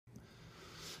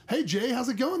Hey, Jay, how's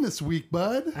it going this week,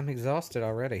 bud? I'm exhausted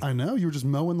already. I know. You were just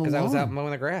mowing the lawn. Because I was out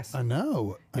mowing the grass. I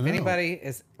know. If anybody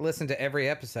has listened to every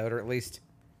episode, or at least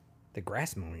the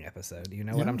grass mowing episode, you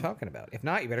know what I'm talking about. If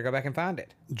not, you better go back and find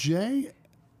it. Jay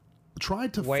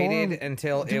tried to Waited farm...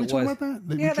 until Did it we was... talk about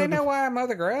that? Yeah, they know why I mow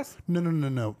the grass.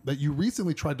 No. That you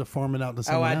recently tried to farm it out to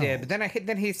someone Oh, I else. did. But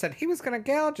then he said he was going to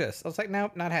gouge us. I was like,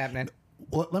 nope, not happening.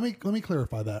 Well, let me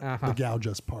clarify that, the gouge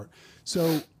us part.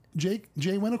 So... Jay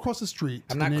went across the street.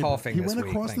 I'm not coughing He this went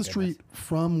week, across the street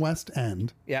from West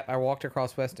End. Yeah, I walked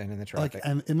across West End in the traffic.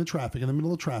 And in the traffic, in the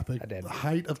middle of traffic. I did.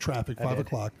 Height of traffic, 5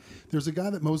 o'clock. There's a guy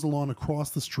that mows the lawn across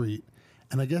the street.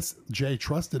 And I guess Jay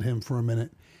trusted him for a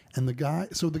minute. And the guy,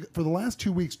 for the last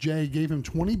 2 weeks, Jay gave him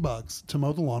 $20 to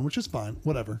mow the lawn, which is fine,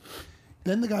 whatever.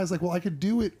 Then the guy's like, well, I could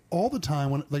do it all the time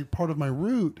when, like, part of my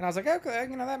route. And I was like, okay,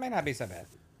 that may not be so bad.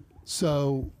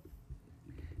 So...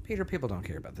 Peter, people don't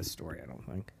care about this story, I don't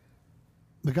think.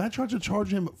 The guy tried to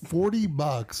charge him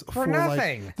 $40 for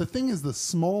nothing. Like, the thing is the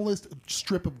smallest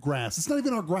strip of grass. It's not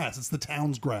even our grass. It's the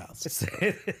town's grass.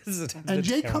 And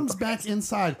Jay comes back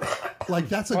inside like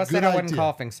that's a good idea. I wasn't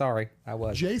coughing. Sorry, I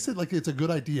was. Jay said like it's a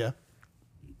good idea.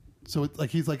 So it's like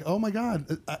he's like, oh my God,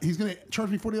 he's going to charge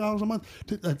me $40 a month,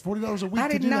 $40 a week. I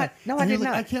did to do not. That. No, and I did like,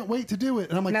 not. I can't wait to do it.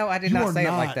 And I'm like, no, I did not say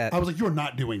it like that. I was like, you're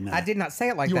not doing that. I did not say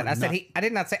it like that. I said I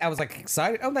did not say. I was like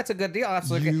excited. Oh, that's a good deal.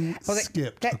 Absolutely. You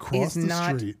skipped across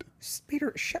the street.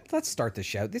 Peter, let's start the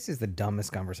show. This is the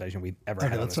dumbest conversation we've ever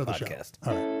had on this podcast.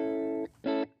 All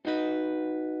right.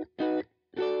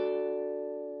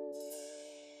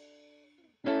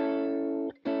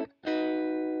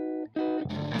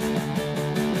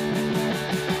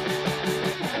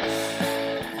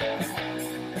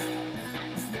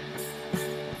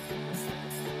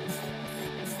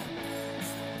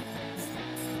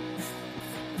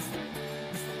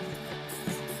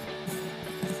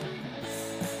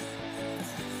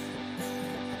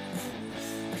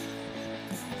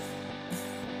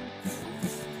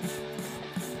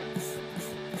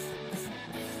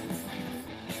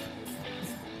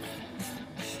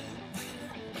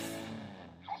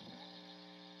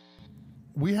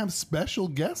 We have special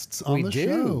guests on the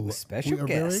show. Special guests.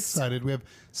 We are very excited. We have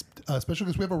special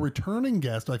guests. We have a returning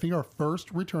guest. I think our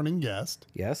first returning guest.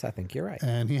 Yes, I think you're right.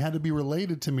 And he had to be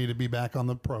related to me to be back on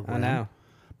the program. I know.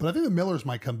 But I think the Millers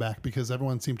might come back because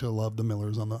everyone seemed to love the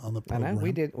Millers on the program. I know.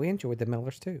 We did. We enjoyed the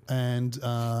Millers too. And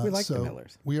we like the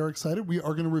Millers. We are excited. We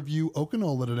are going to review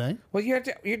Okinola today. Well, you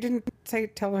didn't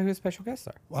tell her who special guests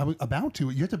are. Well, I was about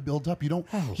to. You have to build up. You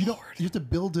have to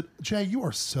build it. Jay, you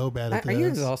are so bad at this. Are you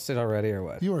exhausted already or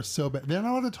what? You are so bad. They're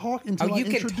not allowed to talk until I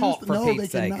introduce them. Talk for no, Pete's they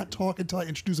sake. cannot talk until I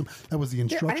introduce them. That was the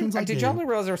instructions I gave. Did y'all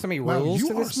realize there were so many rules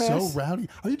to this mess? You are so rowdy.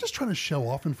 Are you just trying to show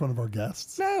off in front of our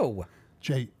guests? No.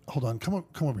 Jay, hold on. Come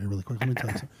over here really quick. Let me tell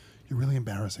you something. You're really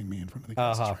embarrassing me in front of the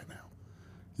guests right now.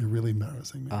 You're really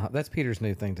embarrassing me. That's Peter's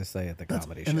new thing to say at the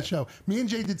comedy show. In the show. Me and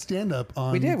Jay did stand-up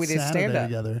on We did Saturday stand-up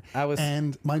together.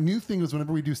 And my new thing is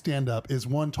whenever we do stand-up is,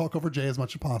 one, talk over Jay as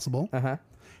much as possible.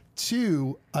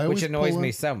 Two, which annoys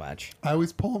me so much. I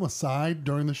always pull him aside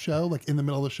during the show, like in the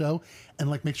middle of the show, and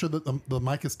like make sure that the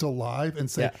mic is still live and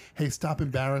say, hey, stop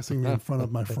embarrassing me in front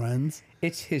of my friends.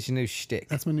 It's his new shtick.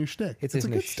 That's my new shtick. It's his a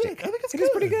new good shtick. I think it's good. It is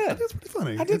pretty good. I think it's pretty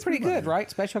funny. I did pretty good,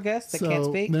 right? Special guest that can't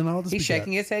speak. Then I'll just He's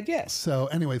shaking his head yes. So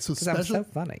anyway, special. I'm so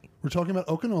funny. We're talking about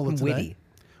Okinola today.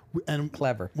 Witty. And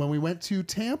clever. When we went to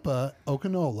Tampa,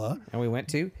 Okinola. And we went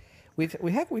to...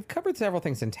 We've covered several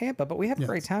things in Tampa, but we had a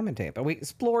great time in Tampa. We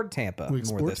explored Tampa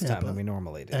more this time than we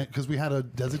normally do. Because we had a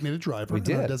designated driver. We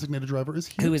did. Our designated driver is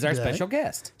here who is our today. special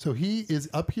guest. So he is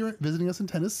up here visiting us in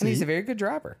Tennessee. And he's a very good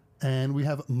driver. And we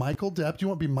have Michael Depp. Do you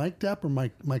want to be Mike Depp or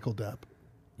Michael Depp?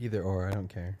 Either or, I don't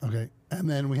care. Okay. And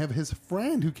then we have his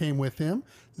friend who came with him,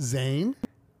 Zane.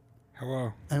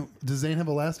 Hello. And does Zane have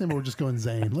a last name, or we're just going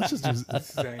Zane? Let's just do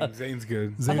Zane. Zane's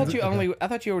good. I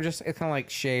thought you were just kind of like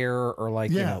Cher or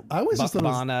like I was just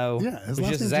Bono. His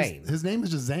last just Zane. His name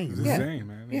is just Zane. Zane,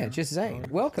 man. Yeah, just Zane.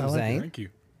 Welcome, Zane. Thank you.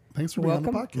 Thanks for being on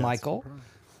the podcast, Michael.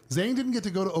 Zane didn't get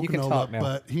to go to Okinola,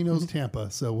 but he knows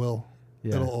Tampa, so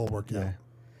it'll all work out.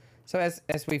 So as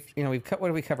we've what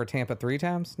did we cover Tampa 3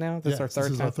 times now? This is our third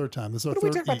time. This is our third time. This is our what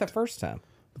third. did we talk about the first time?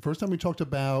 The first time we talked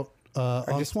about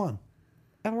on Swan.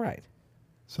 Oh, right.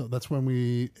 So that's when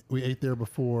we ate there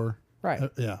before. Right.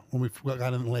 When we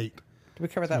got in late. Did we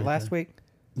cover that last week?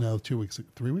 No, 3 weeks ago.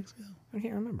 I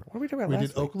can't remember. What did we talk about last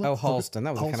week? Oakland. Oh, Halston.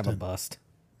 That was kind of a bust.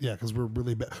 Yeah, because we're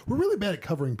really bad. We're really bad at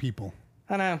covering people.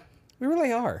 I know. We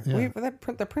really are. Yeah.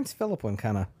 The Prince Philip one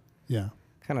kind of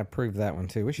proved that one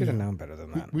too. We should have known better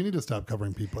than that. We need to stop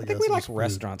covering people. I think we like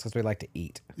restaurants because we like to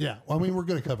eat. Yeah, well, I mean, we're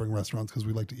good at covering restaurants because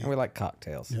we like to eat. And we like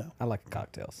cocktails. Yeah, I like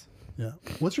cocktails. Yeah.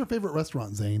 What's your favorite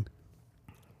restaurant, Zane?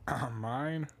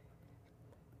 Mine,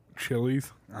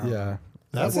 Chili's. Yeah.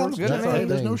 That sounds good to That's me. right.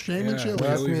 There's no Thing. shame in Yeah. Chili's. Well,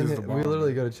 Well, Chili's is the we bomb.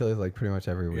 literally go to Chili's like pretty much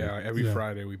every week. Yeah, every Yeah.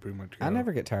 Friday we pretty much go. I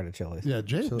never get tired of Chili's. Yeah,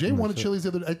 Jay Chili- wanted Chili- Chili's the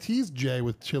other. I teased Jay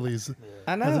with Chili's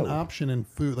I as an know. option in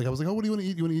food. Like I was like, "Oh, what do you want to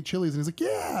eat? You want to eat Chili's?" And he's like,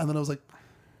 "Yeah." And then I was like,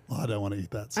 "Well, I don't want to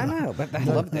eat that." So. I know, but I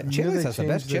love that. you know Chili's they has the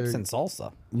best changed their- chips and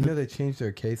salsa. You know they changed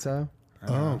their queso?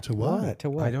 Oh, to what? To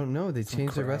what? I don't know. They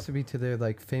changed the crap. recipe to their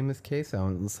like famous queso,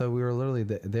 and so we were literally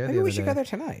there the Maybe other we should day, go there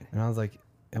tonight. and I was like,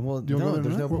 and well, you wanna go no, there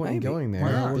there's no tonight? point in Maybe. going there.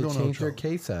 Why not? We're They going to changed their Ocho.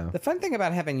 queso. The fun thing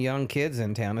about having young kids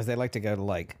in town is they like to go to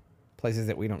like places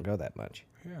that we don't go that much.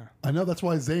 Yeah. I know that's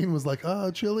why Zane was like,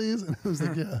 "Oh, Chili's," and I was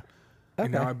like, "Yeah."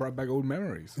 And now I brought back old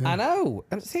memories. I know.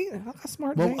 See, look how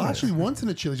smart. Well, Jane is. actually, once in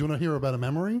a Chili's, you want to hear about a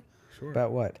memory? Sure.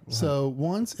 About what? So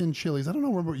once in Chili's, I don't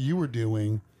know what you were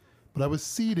doing, but I was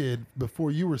seated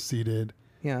before you were seated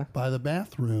Yeah. by the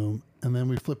bathroom, and then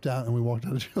we flipped out and we walked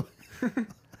out of Chili's.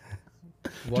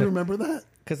 Do you remember that?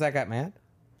 Because I got mad.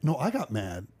 No, I got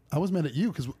mad. I was mad at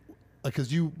you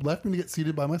because you left me to get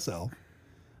seated by myself,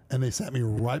 and they sat me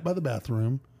right by the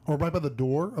bathroom or right by the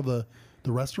door of the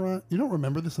restaurant. You don't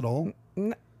remember this at all?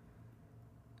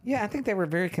 Yeah, I think they were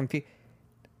very confused.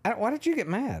 Why did you get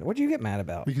mad? What did you get mad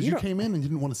about? Because you don't- came in and you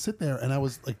didn't want to sit there, and I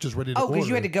was like just ready to. Oh, because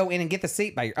you had to order. go in and get the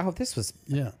seat by your. Oh, this was.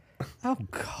 Yeah, Oh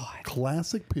God.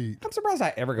 classic Pete. I'm surprised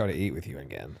I ever go to eat with you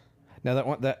again. No, the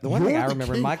one thing You're I the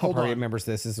remember, king- Michael hold probably on. remembers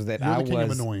this, is that You're I the king of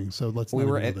was. annoying. So let's. We not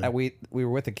were even at go there. we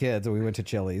were with the kids and we went to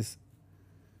Chili's.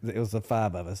 It was the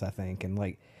 5 of us, I think, and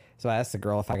like, so I asked the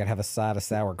girl if I could have a side of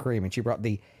sour cream, and she brought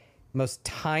the most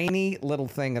tiny little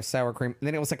thing of sour cream. And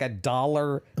then it was like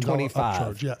 $1.25.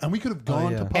 upcharge, yeah, and we could have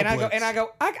gone yeah. to Publix. And I go,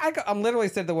 I'm literally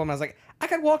said to the woman, I was like, I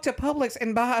could walk to Publix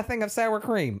and buy a thing of sour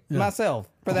cream myself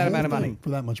for that whole amount of thing money. for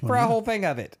that much money, For a yeah. whole thing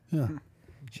of it. Yeah,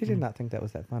 She did not think that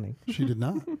was that funny. she did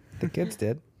not. The kids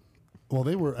did. Well,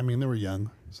 they were. I mean, they were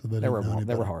young, so they didn't know any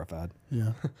They were better. horrified.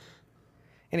 Yeah,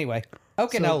 Anyway,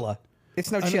 Okinola. It's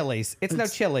no Chili's. It's no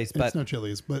Chili's, but it's no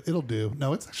Chili's, but it'll do.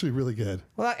 No, it's actually really good.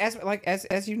 well,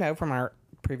 as you know from our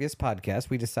previous podcast,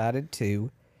 we've decided to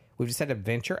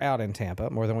venture out in Tampa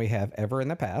more than we have ever in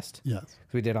the past. Yes.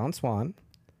 We did on Swan,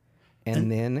 and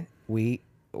then we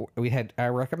had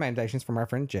our recommendations from our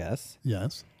friend Jess,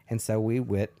 Yes. and so we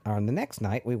went on the next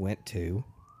night. We went to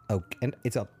Oak, and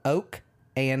it's a Oak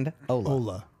and Ola.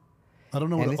 Ola. I don't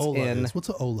know what And an it's Ola in- is. What's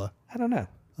an Ola? I don't know.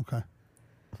 Okay.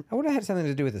 I would have had something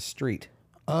to do with the street.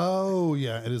 Oh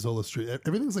yeah, it is Ola Street.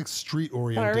 Everything's like street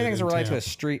oriented. Everything's in related to a Tampa.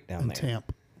 street down In there.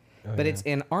 Tampa. But it's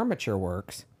in Armature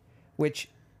Works, which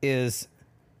is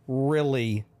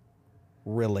really,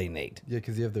 really neat. Yeah,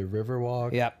 because you have the river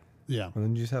walk. Yep. Yeah. And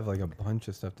then you just have like a bunch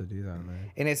of stuff to do down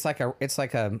there. And it's like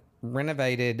a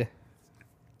renovated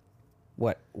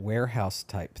warehouse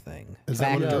type thing. Is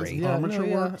that what it is? Factory. Yeah. Armature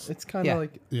Works? It's kind of Yeah.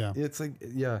 like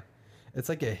it's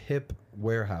like a hip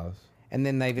warehouse. And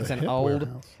then it's an hip old,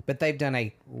 warehouse. but they've done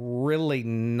a really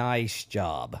nice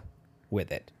job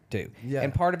with it too. Yeah.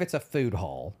 And part of it's a food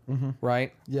hall,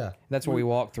 right? Yeah. That's where we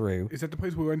walk through. Is that the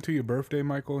place we went to your birthday,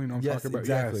 Michael? You know what I'm Yes, talking about?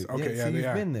 exactly. Yes. Okay, Yeah, yeah, so you've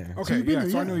yeah. been there. Okay, you've been yeah. there,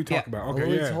 So I yeah. know you talk Yeah. about. I Okay,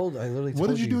 literally yeah. told What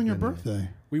did you do on your you've been birthday?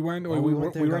 We went. Oh, we we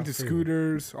went there went and to got food.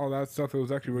 scooters, all that stuff. It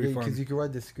was actually really there. fun. Because you could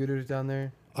ride the scooters down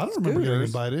there. I don't remember getting Scooters?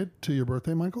 invited to your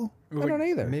birthday, Michael. It was I don't like-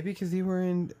 either. Maybe because you were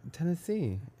in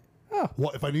Tennessee.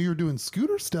 Well, if I knew you were doing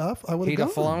scooter stuff, I would He'd have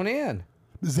have gone. flown in.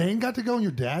 Zane got to go and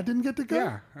your dad didn't get to go?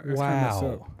 Yeah. it's kinda messed Wow.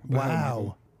 up.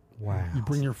 Wow. Wow. You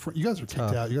bring your friend. You guys are kicked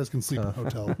out. You guys can sleep in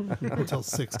hotel. Motel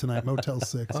 6 tonight. Motel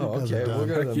 6. Oh, you guys okay. are We'll done.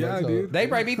 go to the Yeah, motel. dude. They'd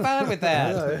probably be fine with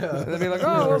that. They'd be like,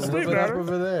 oh, we'll We'll sleep put up better.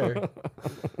 over there.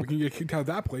 We can get kicked out of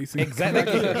that place. Exactly.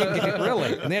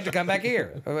 Really. And they have to come back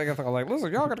here. I'm like,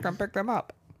 listen, y'all got to come pick them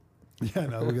up. Yeah,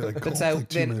 no, we get like, But so like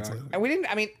 2 then minutes later. we didn't.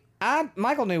 I mean,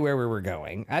 Michael knew where we were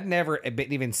going. I'd never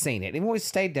even seen it. And when we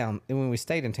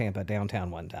stayed in Tampa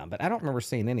downtown one time, but I don't remember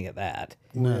seeing any of that.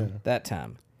 No. That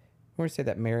time. Where we stayed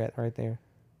that Marriott right there.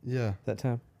 Yeah. That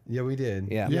time. Yeah, we did.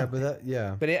 Yeah. Yeah, Yeah. but that,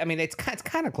 yeah. But I mean, it's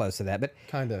kind of close to that. But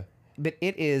Kind of. it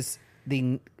is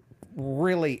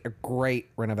really a great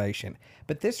renovation.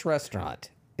 But this restaurant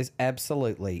is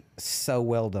absolutely so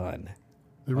well done.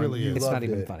 It really you is. It's loved not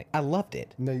even it. funny. I loved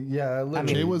it. No, yeah, mean,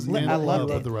 Jay was in I loved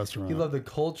love it. with the restaurant. He loved the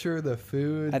culture, the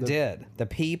food. I did. The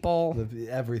people.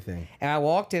 Everything. And I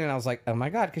walked in and I was like, oh my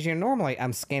God. Because normally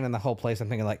I'm scanning the whole place. I'm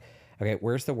thinking like, okay,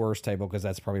 where's the worst table? Because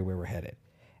that's probably where we're headed.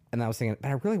 And I was thinking, but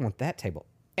I really want that table.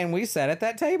 And we sat at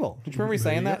that table. Do you remember me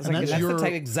saying that? It's like, that's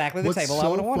the exactly the what's table I so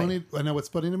would have wanted. funny, I know what's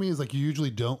funny to me is like you usually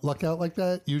don't luck out like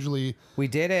that. Usually, We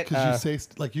did it. because you say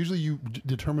like usually you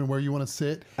determine where you want to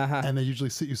sit, and they usually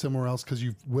sit you somewhere else because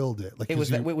you've willed it. Like It 'cause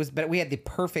was, but we had the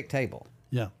perfect table.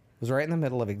 yeah. was right in the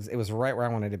middle of. It was right where I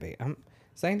wanted to be.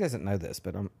 Zane doesn't know this,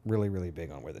 but I'm really, really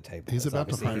big on where the table He's is. about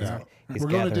to Obviously, find out. he's We're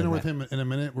going to gathering dinner with that. him in a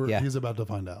minute. Yeah. He's about to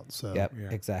find out. So. Yep, Yeah.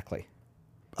 exactly.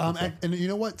 And you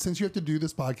know what? Since you have to do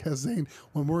this podcast, Zane,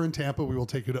 when we're in Tampa, we will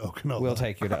take you to Okinawa. We'll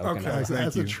take you to Okinawa. Okay.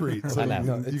 as a you. treat. So I know. you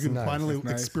No, can, you it's can nice. finally It's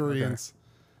nice.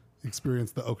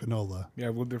 experience the Okinola. Yeah,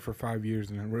 I've lived there for 5 years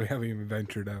and I really haven't even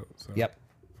ventured out. So. Yep.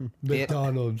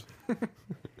 McDonald's.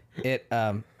 It. Hey,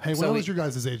 so when I we- was your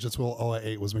guys' age, that's all I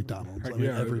ate was McDonald's. I mean,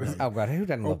 Yeah, every day. Oh God, who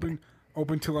doesn't love it?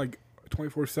 Open till like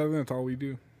 24/7. That's all we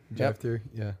do. Drive through.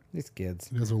 Yeah. These kids.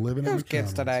 You guys are living Those it.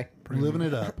 kids today. Living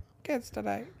it up. Kids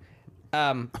today.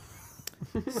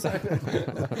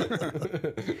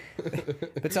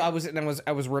 But so I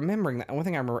was remembering that one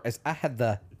thing I remember is I had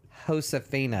the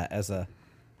Josefina as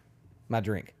my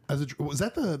drink. Was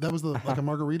that like a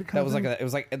margarita kind That was of like thing? it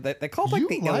was like they called like You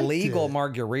the liked illegal it.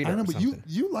 margarita. I know, or but something.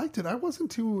 you liked it. I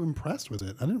wasn't too impressed with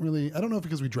it. I don't know if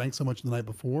because we drank so much the night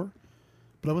before,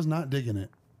 but I was not digging it.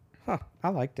 Huh, I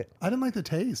liked it. I didn't like the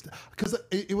taste because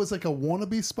it was like a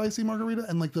wannabe spicy margarita,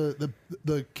 and like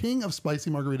the king of spicy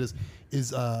margaritas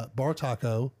is Bar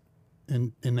Taco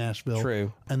in Nashville.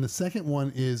 True. And the second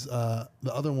one is the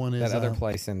other one is That other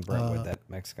place in Brentwood, that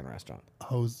Mexican restaurant,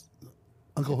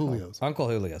 Uncle Julio's. Uncle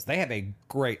Julio's. They have a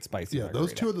great spicy. Yeah, margarita.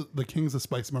 those two are the kings of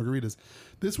spicy margaritas.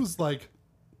 This was like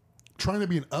trying to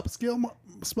be an upscale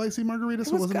spicy margarita.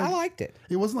 So it wasn't I like, liked it.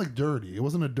 It wasn't like dirty. It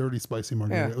wasn't a dirty spicy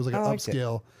margarita. Yeah, It was like I an liked it.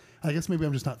 upscale. I guess maybe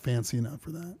I'm just not fancy enough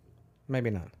for that. Maybe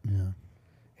not. Yeah.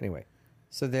 Anyway,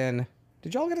 so then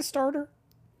did y'all get a starter?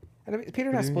 And Peter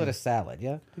and I split a salad.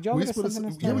 Yeah. Did y'all We get split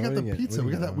something? a, else? yeah, we No, got we the didn't get- pizza. we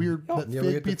We got didn't that get weird, one. that Yeah, we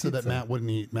fake got the pizza that pizza. Matt wouldn't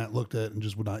eat. Matt looked at and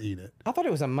just would not eat it. I thought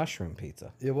it was a mushroom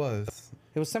pizza. It was.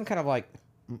 It was some kind of like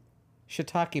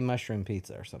shiitake mushroom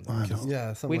pizza or something. I know.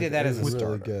 Yeah. We did that it as a was really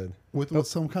starter. good. With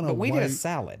some kind But of we white. did a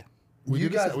salad. We You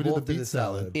did guys we did the both did beet the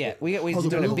salad. salad. Yeah, we Oh, was the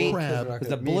doing a blue beet. crab. It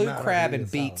was a Me blue Matt are crab eating and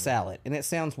a beet salad, and it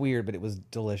sounds weird, but it was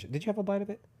delicious. Did you have a bite of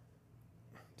it?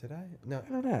 Did I? No, I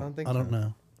don't know. don't think I don't so.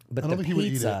 know. But I don't the think he would eat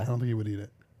it. pizza- I don't think he would eat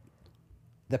it.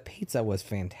 The pizza was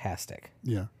fantastic.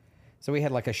 Yeah. So we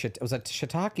had like it was a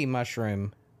shiitake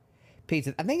mushroom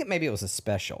pizza. I think maybe it was a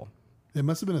special. It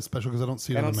must have been a special because I don't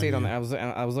see it I on don't the see it on. menu.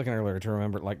 I was looking earlier to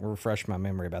remember, like, refresh my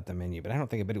memory about the menu, but I don't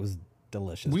think it. But it was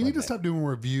delicious. We need to wasn't it? stop doing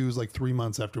reviews like 3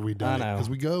 months after we done I it know.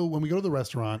 because when we go to the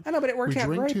restaurant. I know, but it worked we out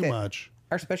drink great too that- much.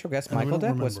 Our special guest And we Michael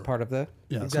don't Depp was remember. part of the.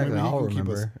 Yeah, Exactly. so maybe I'll you can keep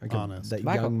us remember. I could- honest. That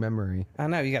Michael- young memory. I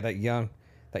know you got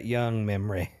that young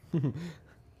memory.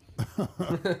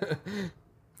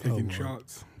 Taking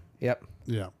shots. Yep.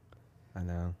 Yeah. I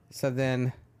know. So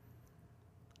then,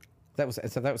 that was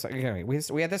okay,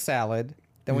 we had the salad.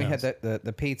 Then we had Yes.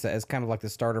 the pizza as kind of like the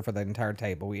starter for the entire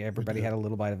table. Everybody had a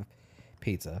little bite of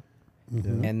pizza,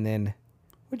 and then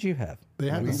what'd you have? They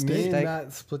had the Me steak. and Steak.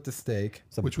 Matt split the steak.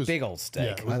 It's a Which was- big old steak.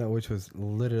 yeah, it was- I know, which was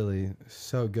literally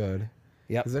so good.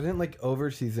 Yep. Because I didn't like over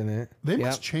season it. They Yep.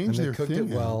 must change And they their cooked thing.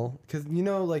 it well. Because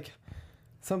like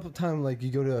sometimes like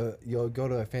you'll go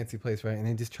to a fancy place, right? And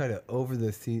they just try to they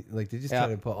just try Yeah.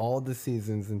 to put all the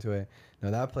seasons into it.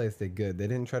 No, that place did good. They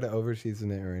didn't try to over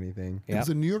season it or anything. It was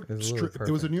a New York It was strip. literally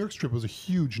It was a perfect. New York strip. It was a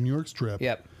huge New York strip.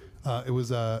 Yep.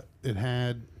 It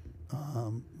had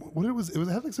what it was. It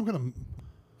had like some kind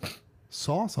of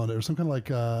sauce on it or some kind of like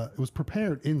it was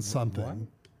prepared in something.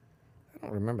 I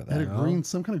don't remember It had that. a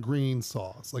some kind of green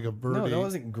sauce, like a verde. No, that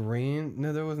wasn't green.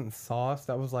 No, there wasn't sauce.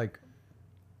 That was like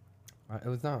it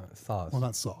was not sauce. Well,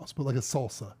 not sauce, but like a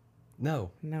salsa.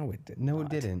 No, No, it didn't. no, it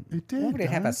didn't. It did. Why would it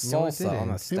have a guys. No, it salsa on a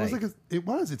didn't. steak? It was like it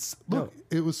was. It's look.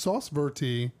 It was sauce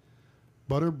verte,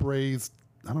 butter braised.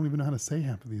 I don't even know how to say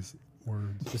half of these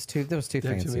words. That was too They're too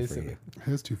fancy for basic. you.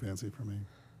 It was too fancy for me.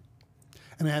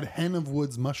 And it had hen of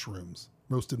woods mushrooms,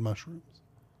 roasted mushrooms.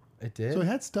 It did. So it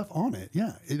had stuff on it.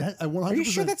 Yeah, it had. I 100%. Are you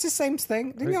sure that's the same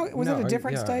thing? Didn't y'all, was No, it a are-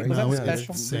 different yeah, steak? are Was you- that No, a it's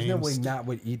special? There's no way Same Nat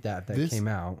would eat that This- came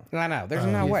out. I know. There's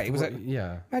no way. It was a,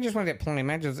 Yeah. I just wanted to get plenty.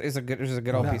 Man, just is a good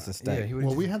old No, piece of steak. yeah, he would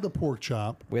Well, just- we had the pork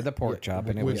chop, We had the pork chop,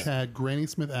 and it which was had Granny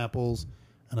Smith apples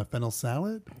and a fennel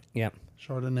salad, yep,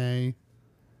 Chardonnay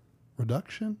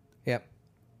reduction. yep.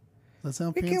 That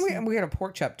sound We, fancy? we had a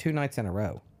pork chop 2 nights in a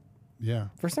row. Yeah.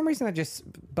 For some reason,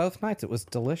 both nights it was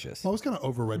delicious. Well, I was kind of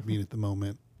over red meat at the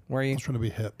moment. Were I you? was trying to be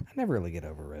hip. I never really get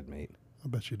over red meat. I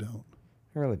bet you don't.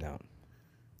 I really don't.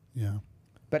 Yeah.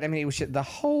 But I mean, it was the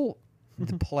whole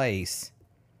the place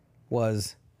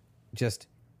was just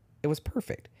it was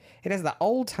perfect. It has the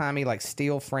old timey like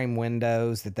steel frame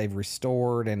windows that they've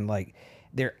restored, and like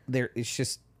they're it's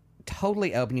just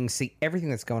totally open. You can see everything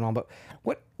that's going on. But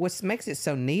what makes it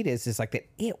so neat is like that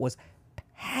it was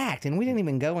packed, and we didn't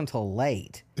even go until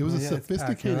late. It was Well, a yeah, it's packed.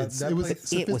 sophisticated. That it was a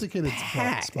place- It was sophisticated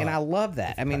packed, spot. and I love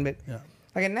that. I mean, but Yeah.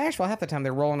 Like in Nashville, half the time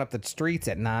they're rolling up the streets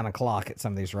at 9 o'clock at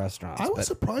some of these restaurants. I was but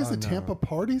surprised that Tampa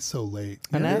parties so late.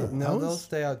 I know. Yeah, No, I they'll was-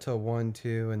 stay out till 1,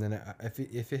 2, and then if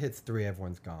it hits 3,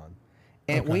 everyone's gone.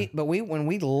 and when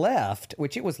we left,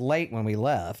 which it was late when we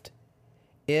left,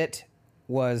 it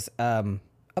was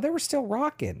they were still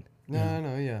rocking. No,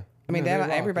 yeah. I mean, No, they rock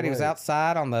everybody was away.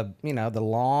 outside on the the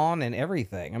lawn and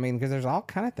everything. I mean, because there's all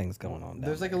kind of things going on.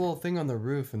 There's like a little thing on the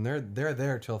roof, and they're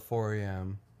there till 4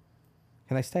 a.m.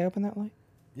 Can they stay open that late?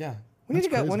 Yeah. We need to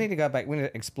That's go. We crazy. need to go back. We need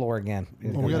to explore again.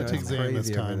 Well, we got to Yeah, take it's Zane this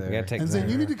crazy over time. there. We gotta take And Zane. Zane,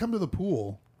 you need to come to the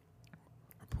pool.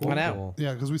 I know. Pool.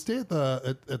 Yeah, because we stay at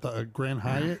the Grand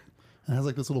Hyatt and it has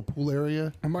like this little pool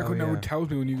area. And Michael Oh, never yeah. tells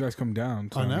me when you guys come down.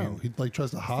 So I know. mean, He like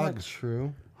tries to hog That's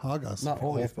true. us. Not for the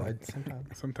always, whole thing. but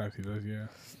sometimes. sometimes he does, yeah.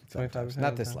 25%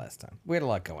 Not of the this time. last time. We had a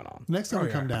lot going on. Next time Oh, we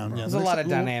come yeah. down, yeah. There's a next lot time-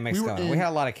 of dynamics we were going on. We had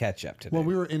a lot of catch up today. Well,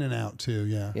 we were in and out too.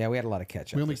 Yeah. yeah, we had a lot of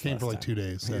catch up. We only this came for last like time. 2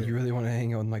 days. So. You really want to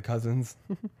hang out with my cousins?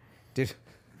 Dude,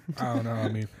 I don't know. I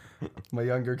mean, My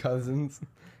younger cousins?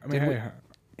 hey, Hey.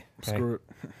 screw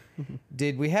it.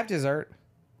 did we have dessert,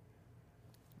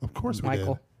 Of course we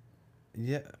Michael?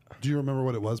 Yeah. did. Do you remember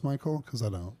what it was, Michael? Because I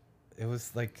don't. It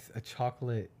was like a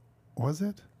chocolate. Was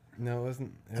it No, it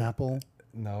wasn't. apple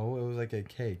No, it was like a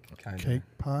cake, kind of. cake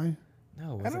pie? No,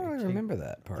 it I was don't like a really cake. remember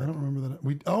that part. I don't remember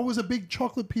that. It was a big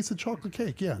chocolate piece of chocolate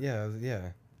cake. Yeah. Yeah, yeah.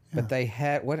 But they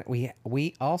had what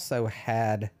we also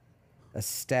had a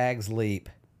Stag's Leap.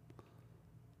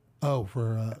 Oh,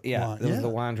 for Yeah, wine. it was the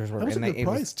wine drinks were. That was and a they- good it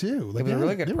price too. It Like, was a yeah,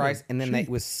 really good they were price, and then cheap.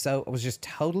 I was just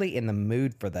totally in the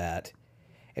mood for that,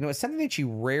 and it was something that you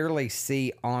rarely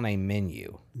see on a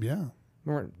menu. Yeah.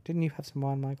 Remember, didn't you have some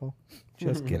wine, Michael?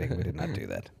 Just kidding. We did not do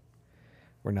that.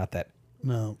 We're not that.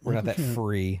 No, We're not we that can't-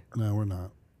 free. No, we're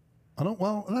not. I don't.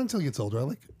 Well, not until he gets older.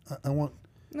 I want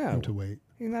No, him to wait.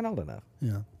 he's not old enough.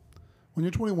 Yeah. When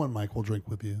you're 21, Mike will drink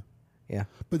with you. Yeah,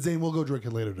 But Zane, we'll go drink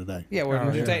it later today. yeah. We're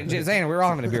Oh, yeah. Zane. We're all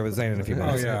having a beer with Zane in a few Oh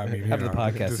minutes. yeah, I mean, after the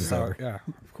podcast just is how- over. Yeah,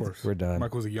 of course. We're done.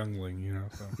 Michael's a youngling, you know.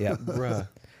 So. Yeah, Bruh.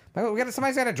 Michael,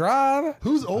 somebody's got to drive.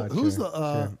 Who's old? Who's Sure,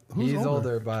 the? sure. Who's He's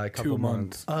older by a couple 2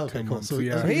 months. Oh, okay, 10 cool. months, So,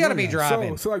 yeah. So he got to be So-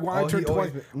 driving. So like when I Oh, turn he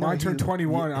always- 20, no, when I turn he-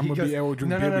 21, I'm he gonna goes- be able to drink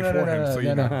no, beer no, no, before no, him. no, So no,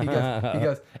 you no. know, He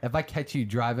goes, if I catch you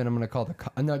driving, I'm gonna call the.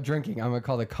 I'm not drinking. I'm gonna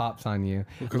call the cops on you.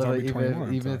 because I'll be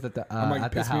 21. even so if at the I might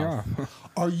at the piss me house. off.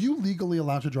 Are you legally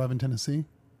allowed to drive in Tennessee?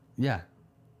 Yeah.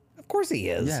 Of course he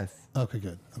is. Yes. Okay,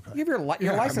 good. Okay. You have your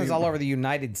Yeah, I license mean- all over the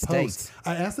United States. Post.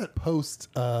 I asked that post.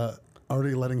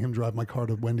 Already letting him drive my car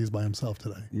to Wendy's by himself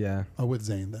today. Yeah. Oh, with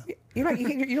Zane though. You don't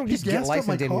He just get gassed up my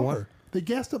licensed in car. one. They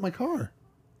gassed up my car.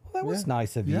 Well, that was Yeah.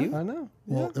 nice of Yeah. you. I know.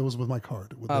 Well, it was with my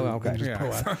card. Oh, okay. Just Yeah.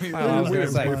 proactive. I mean, I was we gonna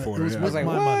didn't say- pay It for was it. with like,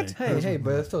 my what? money. Hey,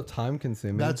 but it's still time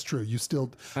consuming. That's true. You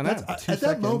still. I know. That's, 2 at that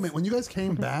seconds. moment when you guys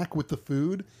came back with the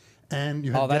food, and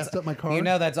you had Oh, that's gassed up my car. you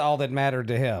know that's all that mattered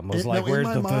to him was like, in where's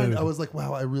my the mind, food? I was like,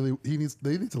 wow, they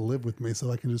need to live with me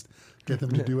so I can just get them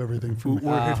to do everything for me.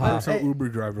 We're his personal Hey, Uber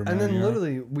driver, man. And then you know?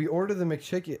 literally, we ordered the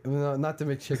McChicken. Well, not the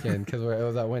McChicken because it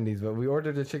was at Wendy's, but we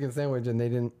ordered a chicken sandwich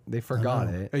and they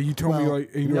forgot know. it. Hey, you told me Well,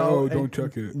 like, oh, hey, don't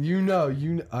chuck it.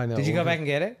 I know. Did you go back and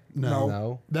get it? No.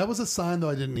 No. That was a sign though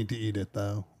I didn't need to eat it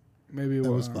though. Maybe it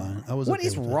That was was fine. I was. What okay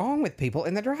is with it. wrong with people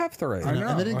in the drive-thru? I know.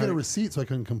 And they didn't get a like- receipt, so I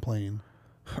couldn't complain.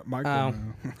 Michael. Oh.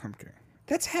 no. I'm kidding.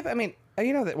 That's happened. I mean,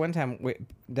 you know that one time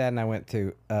Dad and I went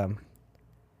to a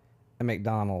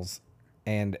McDonald's,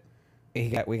 and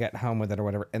we got home with it or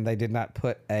whatever, and they did not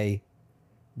put a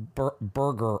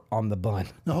burger on the bun.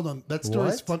 No, hold on. That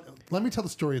story's What? fun. Let me tell the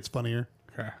story. It's funnier.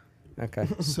 Okay. Okay.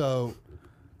 So,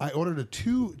 I ordered a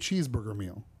 2 cheeseburger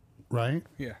meal, right?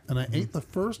 Yeah. And I ate the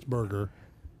first burger,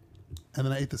 and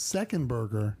then I ate the second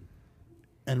burger,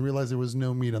 and realized there was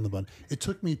no meat on the bun. It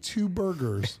took me 2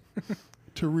 burgers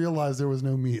to realize there was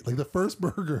no meat. Like the first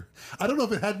burger, I don't know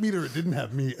if it had meat or it didn't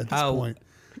have meat at this Oh. point.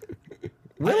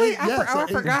 Really? Yes, I I ate-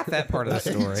 forgot that part of the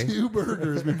I ate story. 2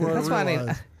 burgers before That's I why I realized.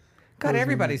 need. God,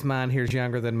 everybody's mind here is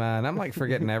younger than mine. I'm like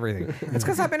forgetting everything. It's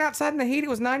because I've been outside in the heat. It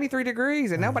was 93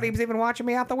 degrees, and nobody was even watching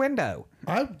me out the window.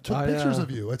 I took I, pictures uh,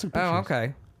 of you. I took pictures. Oh,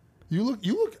 okay. You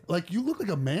look like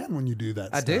a man when you do that.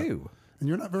 I stuff. do. And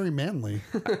you're not very manly.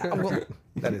 Well,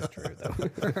 that is true,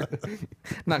 though.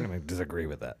 Not going to disagree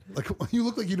with that. Like you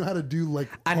look like you know how to do like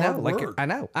I know, hard like work. I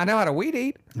know how to weed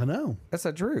eat. I know. That's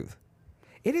the truth.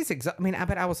 It is I mean,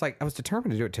 I was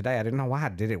determined to do it today. I didn't know why I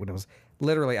did it when it was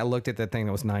literally. I looked at that thing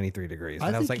that was 93 degrees,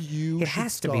 and I was like, you it should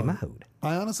has to be start- mowed.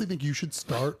 I honestly think you should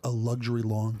start a luxury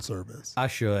lawn service. I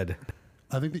should,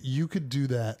 I think that you could do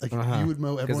that. Like you would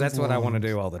mow everyone's because that's what I want to lawns.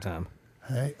 do all the time.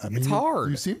 Hey, I mean, It's hard.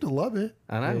 You seem to love it.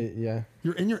 I know. Yeah.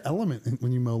 You're in your element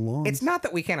when you mow lawns. It's not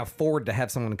that we can't afford to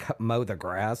have someone mow the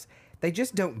grass. They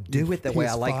just don't do it the He way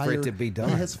has I like for it to fired- be done.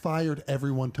 He has fired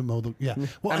everyone to mow the. Yeah.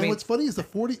 Well, and mean- what's funny is the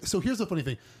 40. So here's the funny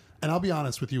thing, and I'll be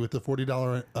honest with you, with the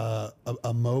 $40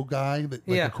 a mow guy that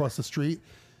Yeah. across the street,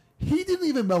 he didn't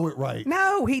even mow it right.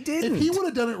 No, he didn't. If he would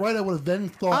have done it right, I would have then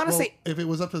thought, Honestly, well, if it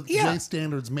was up to yeah. Jay's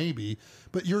standards, maybe.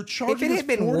 But you're if charging it us had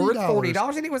been worth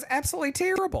 $40, and it was absolutely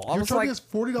terrible. I You're was charging like, us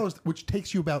 $40, which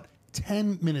takes you about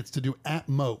 10 minutes to do at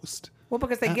most. well,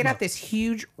 because they at get out most. this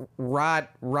huge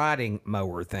riding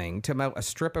mower thing to mow a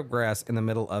strip of grass in the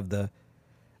middle of the.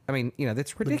 I mean,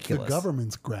 that's The ridiculous.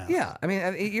 government's grass. Yeah, I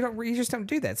mean, you just don't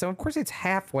do that. So of course it's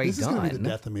halfway This is done. going to be the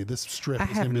death of me. This strip I is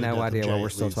going have to be the no death idea of why Jay, we're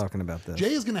at still least. talking about this.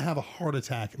 Jay is going to have a heart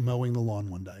attack mowing the lawn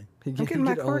one day. He I'm can getting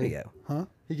my only- cardio. Huh?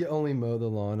 He can only mow the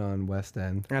lawn on West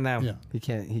End. I know. Yeah. He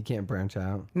can't branch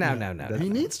out. No. He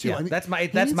needs to. Yeah, I mean, that's my he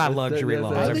needs to. luxury That-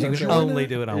 lawn. that's- I think You can Joyner- only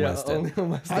do it on Yeah, West End. only on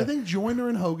West I End. think Joyner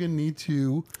and Hogan need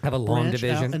to Have a lawn branch out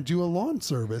division. and do a lawn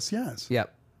service. Yes.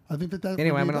 Yep. I think that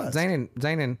Anyway, would I'm be gonna best.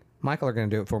 Zane and Michael are going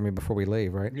to do it for me before we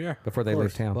leave, right? Yeah, Before they of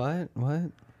leave course. town.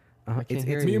 What? I can't It's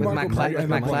hear Me you. and with Michael probably- with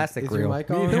my and then classic is your reel. mic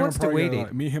Me on? and Who him wants to probably weed gonna-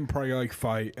 eat? Me and him probably gonna,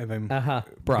 fight and then beat up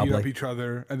beat probably. each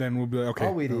other, and then we'll be like, okay.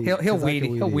 I'll weed eat. He'll 'cause I weed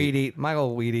can eat. He'll weed eat. Michael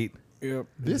will weed eat. Yep.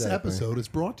 This Exactly. episode is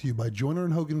brought to you by Joyner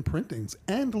and Hogan Printings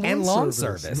and lawn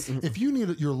service. service. If you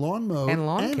need your lawn mowed And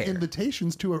lawn care.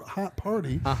 invitations to a hot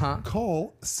party,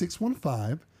 call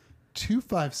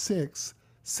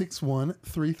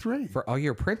 615-256-6133 For all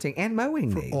your printing and mowing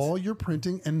needs. all your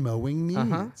printing and mowing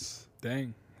needs.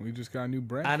 Dang, we just got a new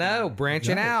brand. I know,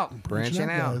 branching Got it. out. Branching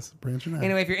out. guys. Branching out.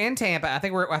 Anyway, if you're in Tampa, I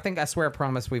think I swear I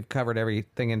promise we've covered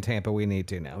everything in Tampa we need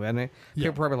to now. And people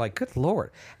are probably like, good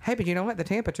Lord. Hey, but you know what? The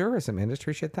Tampa tourism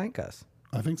industry should thank us.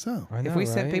 I think so. I know, If we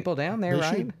sent right? people down there, They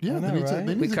right? should, yeah, I they know, need to, right?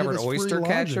 they need We to covered give us free oyster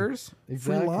lodging. catchers.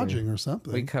 Exactly. Free lodging or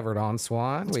something. We covered on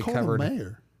Swan. Let's We call covered the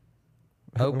mayor.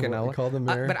 Okinola. Call the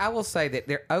mayor? But I will say that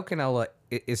Okinola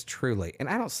is truly, and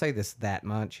I don't say this that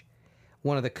much,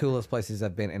 one of the coolest places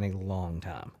I've been in a long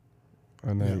time.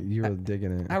 I know you were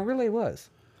digging it. I really was.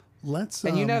 Let's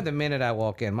And the minute I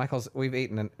walk in, we've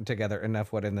eaten together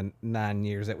enough, in the 9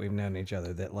 years that we've known each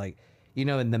other, that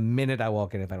in the minute I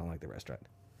walk in, if I don't like the restaurant.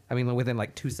 I mean, within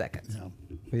 2 seconds. yeah.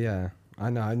 But yeah, I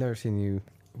know. I've never seen you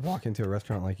walk into a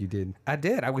restaurant like you did. I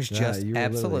did. I was just you were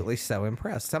absolutely literally- so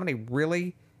impressed. Somebody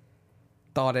really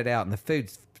thought it out, and the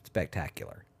food's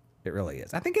spectacular. It really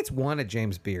is. I think it's one of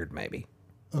James Beard, maybe.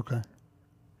 Okay.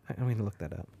 I mean, look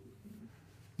that up.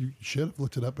 You should have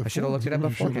looked it up before. I should have looked it up You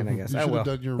beforehand, I should've- guess. you Oh should well.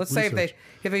 have done your Let's say research.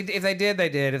 if they did, they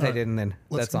did. If they didn't, then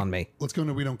that's on me. Let's go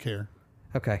into We Don't Care.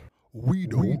 Okay. We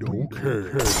don't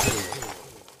care.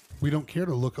 We don't care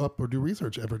to look up or do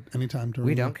research ever anytime during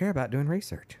We the- don't care about doing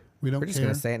research. We don't We're just care.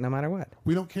 going to say it no matter what.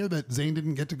 We don't care that Zane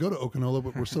didn't get to go to Okinola,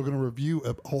 but we're still going to review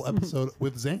a whole episode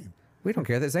with Zane. We don't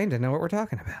care that Zane didn't know what we're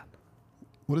talking about.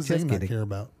 What does Just Zane not kidding. care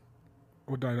about?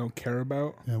 What I don't care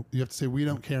about. Yeah, you have to say we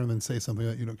don't care and then say something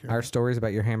that you don't care Our about. stories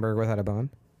about your hamburger without a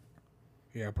bun.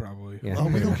 Yeah, probably. Yeah. Oh,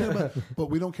 we don't care about, but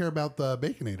we don't care about the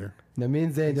Baconator. That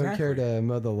means they don't care Exactly. to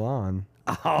mow the lawn.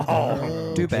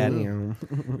 Oh, too bad. Damn.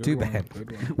 Too one, bad.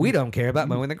 good one. We don't care about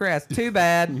mowing the grass. Too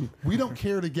bad. We don't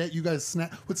care to get you guys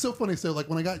snack. What's so funny? So like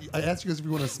when I asked you guys if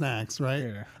you wanted snacks, right?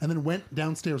 Yeah. And then went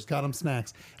downstairs, got them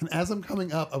snacks. And as I'm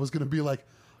coming up, I was going to be like,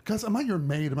 guys, I'm not your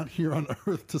maid. I'm not here on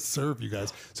earth to serve you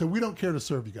guys. So we don't care to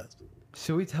serve you guys.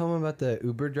 Should we tell them about the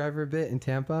Uber driver bit in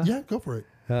Tampa? Yeah, go for it.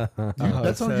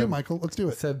 That's on so- you, Michael. Let's do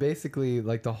it. So basically,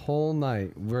 like the whole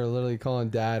night, we're literally calling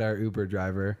Dad our Uber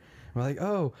driver. We're like,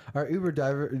 oh, our Uber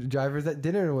driver's at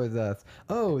dinner with us.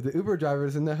 Oh, the Uber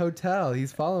driver's in the hotel.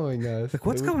 He's following us. Like,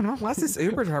 what's going on? Why is this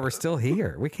Uber driver still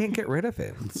here? We can't get rid of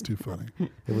him. It's too funny.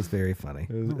 It was very funny.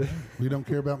 We don't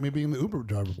care about me being the Uber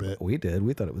driver bit. We did.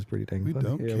 We thought it was pretty dang We funny.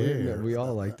 don't Yeah, care. we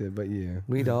all liked it, but you.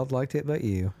 We all liked it, but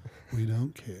you. We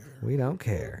don't care. We don't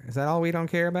care. Is that all we don't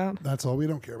care about? That's all we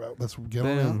don't care about. Let's get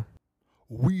on Boom. out.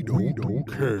 We don't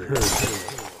care.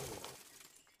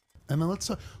 And then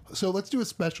let's do a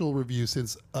special review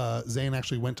since Zane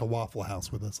actually went to Waffle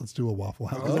House with us. Let's do a Waffle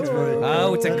House. 'cause that's very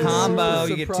Oh, it's a That is combo. super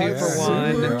You get 2 for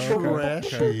surprising. one. super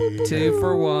trashy. 2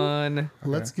 for 1.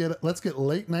 Let's get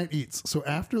late night eats. So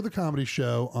after the comedy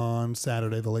show on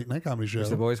Saturday, the late night comedy show,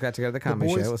 The boys got together at the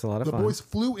comedy show. It was a lot of the fun. boys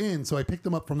flew in, so I picked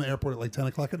them up from the airport at like 10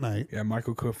 o'clock at night. Yeah,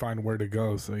 Michael couldn't find where to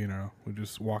go, so we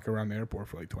just walk around the airport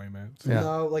for like 20 minutes. Yeah.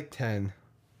 No, like 10.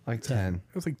 Like 10. It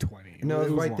was like 20. No, it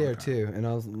was a right long there time. too. And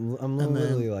I'm then-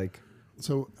 literally like,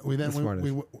 So we then The when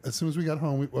smartest. as soon as we got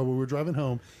home, we were driving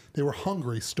home. They were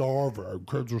hungry, starving.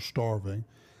 Kids were starving,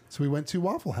 so we went to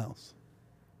Waffle House.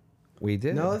 We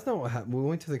did. no, that's not what happened. We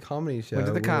went to the comedy show. Went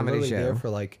to the We were comedy literally show. there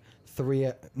for like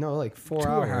like 4 2.5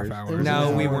 hours. hours. It was No,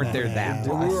 an we hour weren't and a there that half.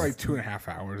 We long. were like 2.5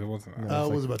 hours. It wasn't.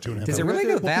 It was about 2.5 Does it hours. really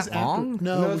go Well, 'cause that long?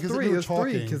 No, No, it's because 3. we It were was 3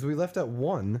 talking. because we left at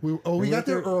 1. We And got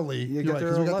there there early. You You're got right, there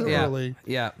 'cause we got 11. there Yeah. early.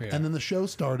 Yeah. And then the show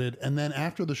started, and then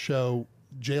after the show,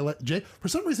 Jay, for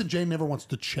some reason, Jay never wants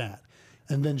to chat,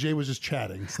 and then Jay was just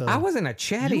chatting. So I was in a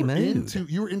chatty you were mood.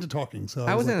 you were into talking. So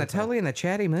I was like, in a okay. totally in a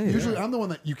chatty mood. Usually, I'm the one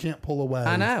that you can't pull away.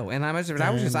 I know, and I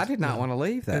did not want to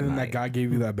leave that And then night. that guy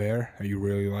gave you that bear that you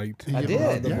really liked. He I gave him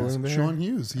did. a- The yes, balloon bear? Sean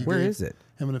Hughes. He Where gave is it?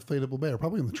 Him an inflatable bear,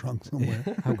 probably in the trunk somewhere.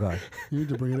 Oh god, You need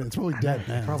to bring it in. It's probably dead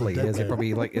now. It's a probably dead is. It bear.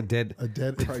 probably like a dead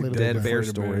inflatable dead bear Inflatable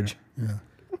storage. Yeah.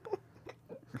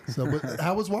 So, but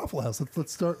how was Waffle House?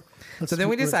 Let's start. So then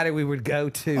we decided we would go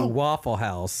to Waffle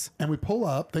House. and we pull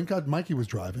up. Thank God Mikey was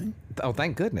driving. Oh,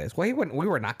 thank goodness. Well, he wouldn't. We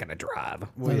were not going to drive.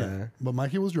 Well, yeah. But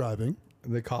Mikey was driving.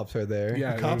 The cops are there.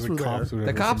 Yeah, The cops there was were there.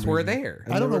 The cops were there.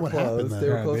 I don't know They were what closed. happened They there.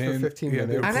 were Yeah, closed they for didn't- 15 yeah, they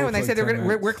minutes. were I know, and they closed said like 10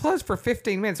 we're minutes. closed for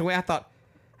 15 minutes. And I thought,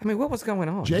 I mean, what was going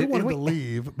on? Jay Did wanted we- to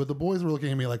leave, but the boys were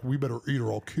looking at me like, "We better eat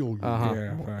or I'll kill you."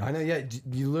 Yeah, I know, yeah.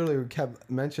 You literally kept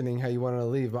mentioning how you wanted to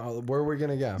leave. Where are we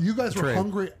going to go? You guys were True.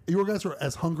 hungry. You guys were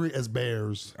as hungry as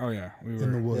bears. Oh yeah, we were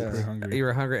In the woods. pretty hungry. You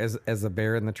were hungry as a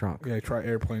bear in the trunk. Yeah, try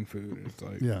airplane food. It's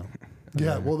like Yeah,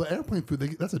 yeah. Well, the airplane food,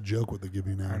 that's a joke what they give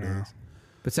you nowadays.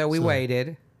 But so we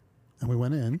waited, And we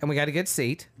went in. and we got a good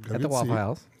seat Got a at the good Waffle seat.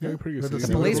 House. yeah, pretty good. But the seat.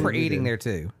 seat Police was were really eating good. there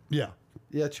too. Yeah,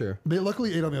 Yeah, true. they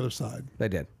luckily ate on the other side. They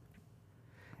did.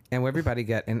 And everybody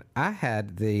got, and I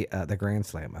had the Grand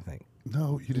Slam, I think.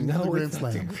 No, you didn't have the Grand it's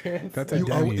not Slam. the Grand That's Slam. a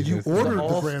Denny's. You It's ordered the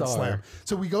All-Star. Grand Slam.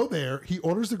 So we go there. He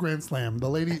orders the Grand Slam. The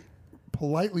lady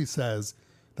politely says,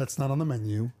 "That's not on the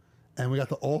menu," and we got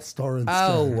the All Star instead.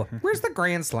 Oh, where's the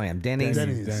Grand Slam? Denny's.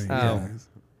 Denny's. Denny's. Oh. Denny's.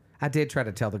 I did try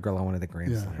to tell the girl I wanted the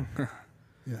Grand Yeah. Slam.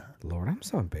 Yeah. Lord, I'm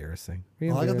so embarrassing. Are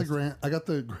you Well, I got the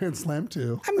embarrassed? Grand Slam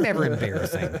too. I'm never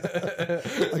embarrassing.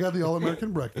 I got the All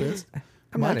American breakfast.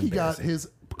 I'm not Mikey got embarrassing. his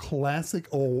classic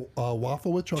old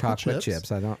waffle with chocolate Chocolate chips.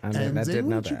 chips. I don't. I mean, And I Zane, did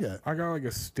know what did that. you get? I got like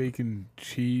a steak and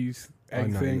cheese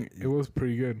egg no, thing. It was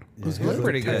pretty good. It was It was good.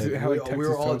 pretty Texas- good. it had, like, We were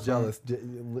Texas all toast on it.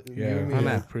 jealous. Yeah, You and me, I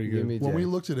know. it was pretty you and good. me, When we Jay.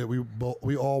 looked at it,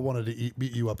 we all wanted to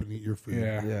beat you up and eat your food.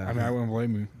 Yeah, Yeah. I mean, I wouldn't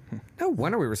blame you. No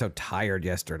wonder we were so tired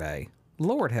yesterday.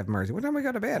 Lord have mercy. What time we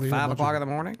go to bed? We ate a 5 bunch o'clock of- in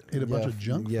the morning? Ate a bunch Yeah, of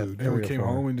junk yeah. food. And we 3 or came 4.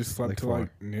 home and just slept Like till 4. like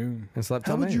noon. And slept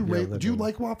How till would you noon. rate? Do you literally.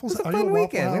 like It waffles? was a Are you fun Waffle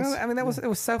weekend. You House? know, I mean, it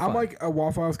was so fun. I'm like a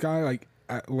Waffle House guy, like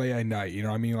late at night. You know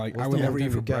what I mean? Like I What's would the never one eat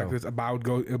time for you go? breakfast, but I would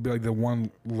go. It would be like the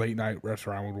one late night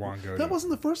restaurant I would want to go That to.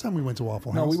 wasn't the first time we went to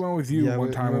Waffle No, House. we went with you Yeah, one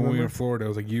we- time when we were in remember? Florida. It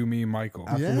was like you, me, and Michael.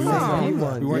 Yeah. We Oh. went,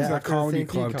 one. we went Yeah, to that after the comedy St.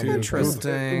 Pete club too. comedy.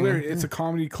 Interesting. It's a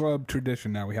comedy club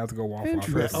tradition now. We have to go Waffle House.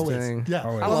 Interesting. Always. Yeah.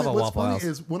 Always. I love a What's Waffle funny House.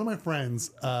 is one of my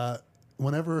friends,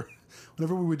 whenever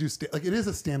we would do like it is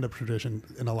a stand up tradition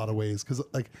in a lot of ways because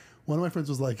like one of my friends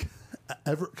was like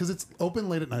because it's open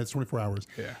late at night, it's 24 hours.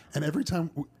 Yeah. And every time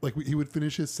like he would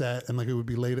finish his set and like it would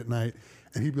be late at night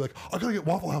and he'd be like, I gotta get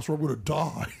Waffle House or I'm gonna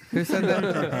die. Who said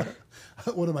that?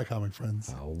 One of my comic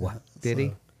friends. Oh, what? Did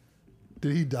he?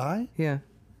 Did he die? Yeah.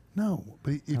 No,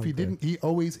 but if he didn't, he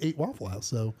always ate Waffle House.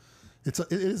 So it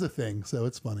is a thing. So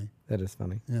it's funny. That is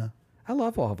funny. Yeah. I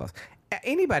love Waffle House.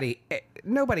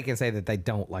 Nobody can say that they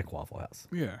don't like Waffle House.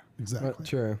 Yeah. Exactly.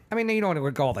 True. I mean, you don't want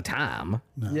to go all the time.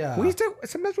 Yeah.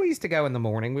 Sometimes we used to go in the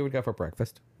morning. We would go for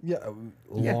breakfast. Yeah, a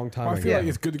long time Well, I ago. feel like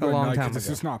it's good to A go at long night time because it's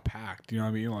ago. just not packed. You know what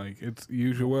I mean? Like it's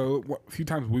usually. Well, a few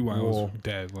times we went, it was Well,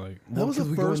 dead. Like That was the because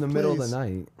we first go in the middle of place the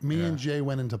night. Me and Jay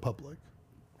went into public.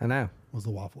 I know. Was the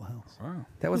Waffle House wow.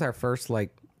 That was our first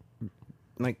like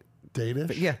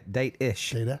date-ish? yeah,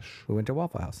 date-ish. Date-ish. We went to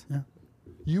Waffle House. Yeah.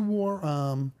 You wore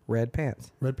Red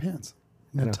pants. red pants.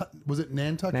 know. Was it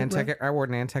Nantucket? Red? Nantucket. I wore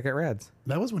Nantucket Reds.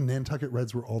 That was when Nantucket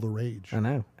Reds were all the rage. I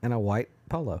know. And a white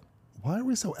polo. Why are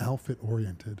we so outfit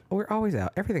oriented? We're always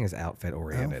out. Everything is outfit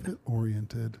oriented. Outfit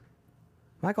oriented.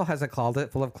 Michael has a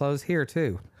closet full of clothes here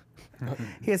too.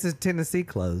 He has his Tennessee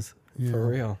clothes. Yeah. For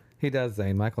real. He does,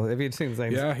 Zane. Michael, have you seen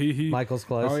Zane's? Yeah, he Michael's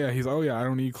clothes. Oh yeah, I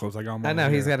don't need clothes. I got. I know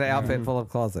he's got an outfit full of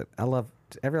closet. I like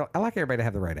everybody to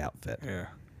have the right outfit. Yeah.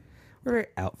 We're very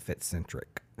outfit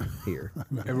centric here.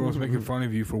 Everyone's making fun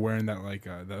of you for wearing that like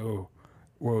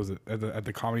what was it at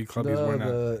the comedy club? He's wearing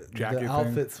that jacket the thing.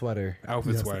 outfit sweater.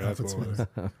 Outfit Yes, sweater. the That's outfit what it was.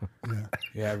 sweater. Yeah.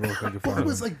 Yeah, everyone's making fun Well, it of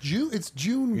was him. like June. It's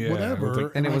June, Yeah, whatever. it was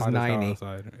like- And it was Hot as hell 90.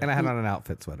 outside. And I had on an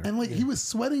outfit sweater. And like he was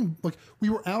sweating. Like we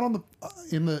were out on the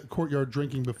in the courtyard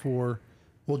drinking before.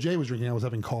 Well, Jay was drinking. I was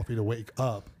having coffee to wake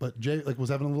up. But Jay like was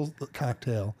having a little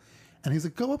cocktail, and he's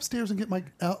like, "Go upstairs and get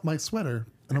my sweater."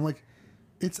 And I'm like,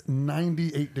 "It's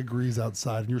 98 degrees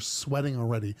outside, and you're sweating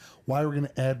already. Why are we going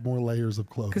to add more layers of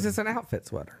clothing?" Because it's an outfit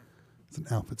sweater. It's an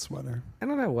outfit sweater. I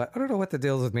don't know what the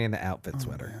deal is with me in the outfit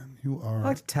sweater. Man, you I are.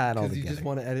 like to tie it all Because you together. just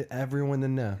want to edit everyone to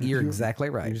know. You're exactly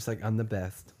right. You're just like, I'm the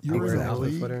best. I You're wear an in a outfit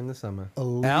league- sweater in the summer. a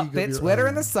league of Outfit your sweater own.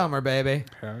 in the summer, baby.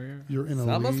 Hell yeah. You're in a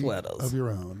Summer league sweaters. of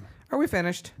your own. Are we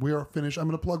finished? We are finished. I'm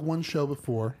going to plug one show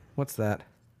before. What's that?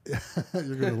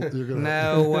 You're gonna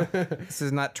No, this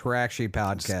is not Trashy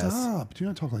Podcast. Stop. Do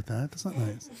not talk like that. That's not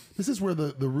nice. This is where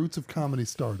the roots of comedy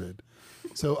started.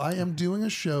 So I am doing a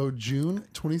show June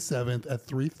 27th at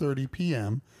 3:30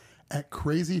 p.m. at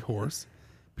Crazy Horse,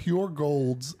 Pure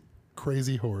Gold's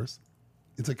Crazy Horse.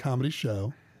 It's a comedy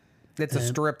show. It's a And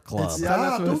strip club. it's-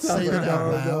 Stop, don't say that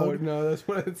out loud. No, that's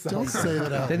what it sounds Don't like. say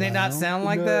that out Didn't they not loud. sound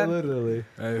like No, that? literally.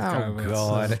 That is Oh, kind of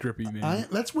God. a strippy name.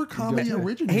 That's where comedy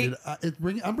originated.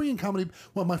 I'm bringing comedy.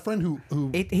 Well, my friend who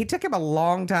He took him a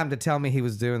long time to tell me he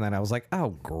was doing that. I was like,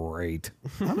 oh, great.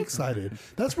 I'm excited.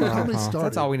 That's where comedy started.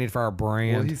 That's all we need for our Well,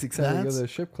 brand. he's excited to go to That's- the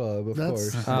strip club, of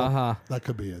That's course. that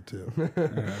could be it too.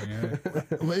 Yeah.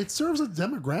 Well, it serves a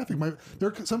demographic. There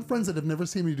are some friends that have never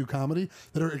seen me do comedy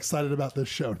that are excited about this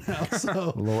show now.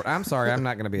 So Lord, I'm sorry, I'm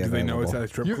not going to be Do they available. know it's at a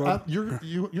strip you club?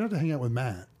 you have to hang out with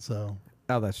Matt. So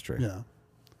Oh, that's true. yeah.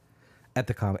 At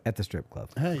the strip club.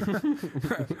 Hey,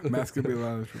 Matt's gonna be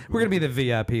allowed at a strip club. We're going to be the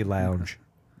VIP lounge.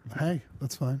 hey,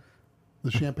 that's fine.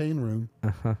 The champagne room.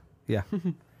 Yeah.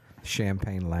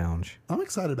 Champagne lounge. I'm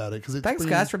excited about it because it's Thanks,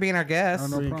 guys, for being our guests. Oh,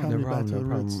 no bringing problem. comedy back to No the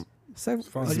problem. roots. So,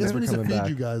 fun. I It's guess never we need to coming feed back.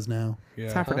 you guys now.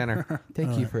 Yeah. time for dinner.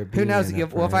 Thank you for being Who knows? a We'll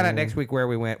find out friend. next week where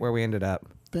we ended up.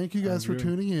 Thank you guys for good.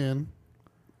 tuning in.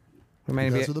 We might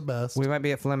You be guys at, are the best. we might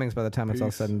be at Fleming's by the time it's all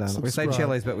Peace. said and done. We say Subscribe.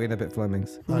 Chili's, but we end up at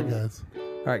Fleming's. Bye, guys.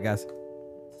 All right, guys.